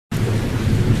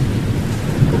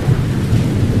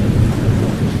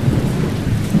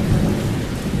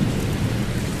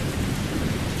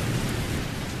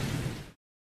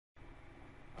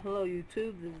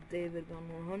YouTube, this is David on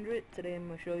 100. Today I'm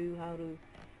going to show you how to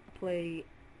play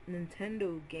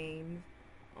Nintendo games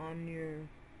on your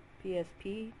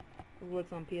PSP. It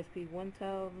works on PSP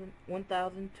 1000,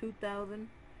 2000,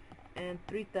 and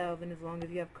 3000 as long as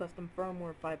you have custom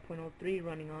firmware 5.03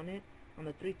 running on it, on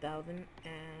the 3000,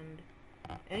 and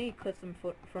any custom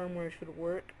firmware should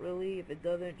work, really. If it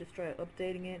doesn't, just try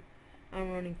updating it.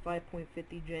 I'm running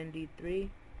 5.50 Gen D3.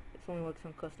 This only works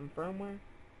on custom firmware.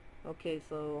 Okay,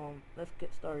 so let's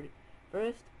get started.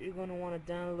 First, you're going to want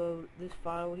to download this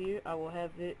file here. I will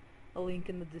have a link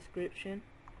in the description.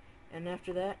 And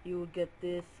after that, you will get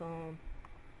this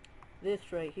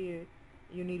this right here.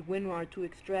 You need WinRAR to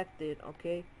extract it.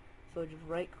 Okay, so just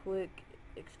right click,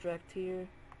 extract here,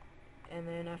 and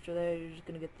then after that, you're just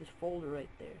going to get this folder right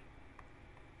there.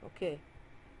 Okay,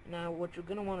 now what you're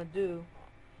going to want to do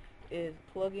is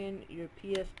plug in your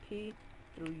PSP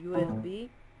through USB.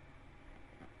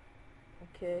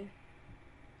 Okay,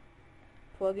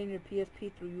 plug in your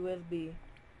PSP through USB.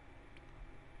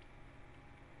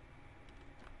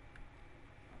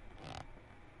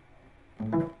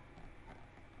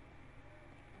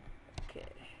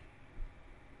 Okay,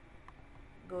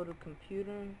 go to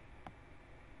computer,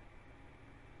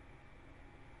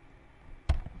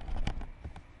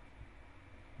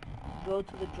 go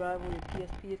to the drive where your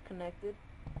PSP is connected,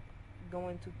 go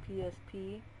into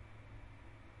PSP,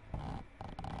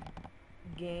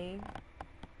 game,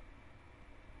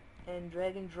 and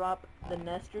drag and drop the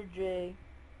NesterJ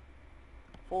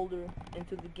folder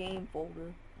into the game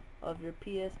folder of your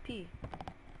PSP.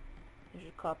 You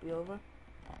should copy over.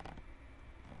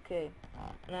 Okay,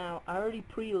 now I already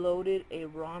preloaded a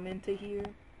ROM into here,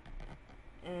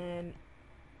 and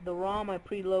the ROM I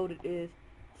preloaded is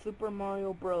Super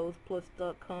Mario Bros. Plus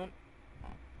Duck Hunt.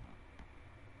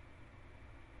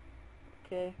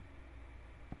 Okay,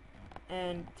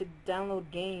 and to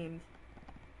download games,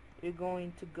 you're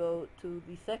going to go to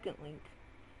the second link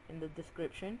in the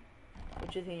description,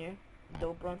 which is here,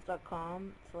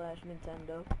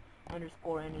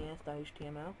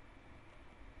 doperuns.com/Nintendo_NES.html.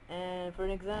 And for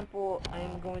an example,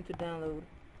 I'm going to download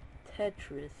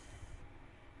Tetris.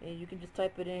 And you can just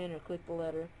type it in or click the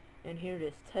letter, and here it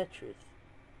is, Tetris.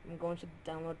 I'm going to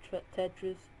download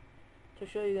Tetris to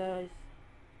show you guys.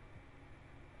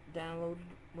 Download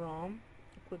ROM.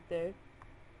 Click there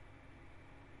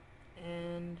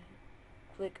and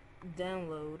click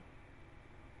download.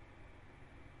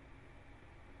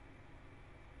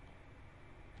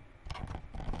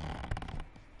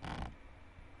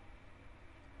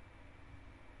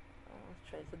 Let's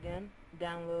try this again.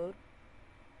 Download.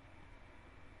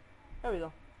 There we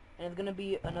go. And it's gonna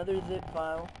be another zip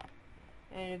file,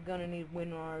 and you're gonna need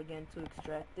WinRAR again to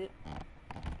extract it,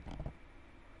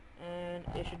 and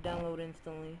it should download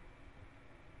instantly.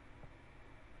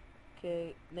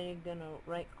 Okay, then you're gonna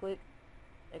right click,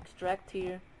 extract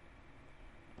here,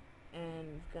 and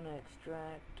it's gonna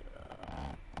extract,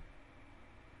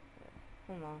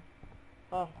 hold on,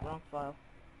 oh, wrong file,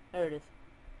 there it is.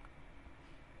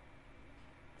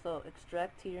 So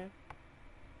extract here,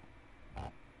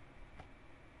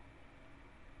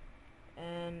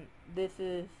 and this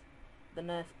is the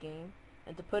NES game,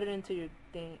 and to put it into your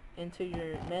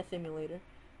NES emulator,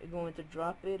 you're going to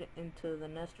drop it into the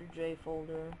NesterJ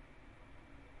folder,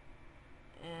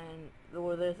 and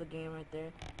there's a game right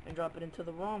there, and drop it into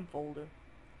the ROM folder,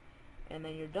 and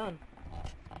then you're done.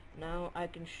 Now I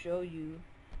can show you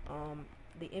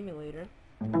the emulator.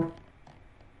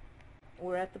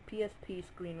 We're at the PSP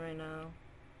screen right now.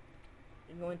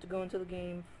 You're going to go into the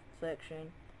game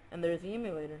section, and there's the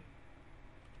emulator.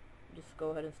 Just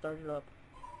go ahead and start it up.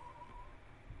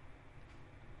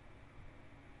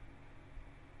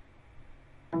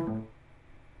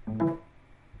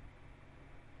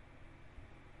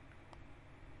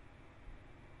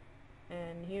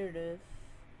 And here it is,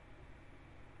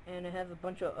 and it has a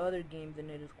bunch of other games in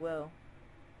it as well.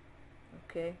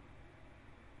 Okay,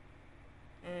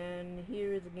 and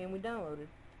here is a game we downloaded,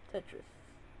 Tetris.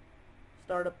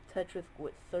 Start up Tetris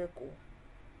with circle,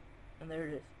 and there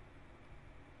it is.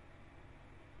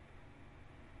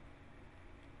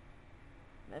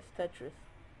 That's Tetris.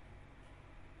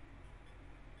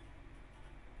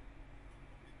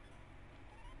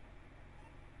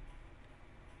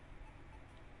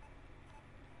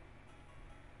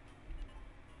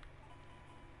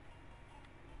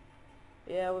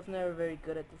 Yeah, I was never very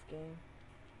good at this game.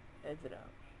 Exit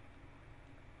out.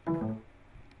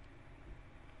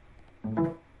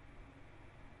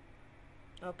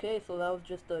 Okay, so that was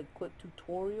just a quick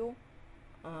tutorial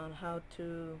on how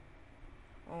to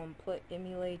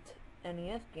emulate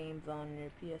NES games on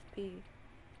your PSP,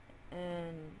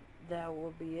 and that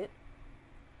will be it.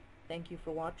 Thank you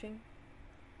for watching,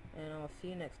 and I'll see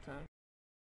you next time.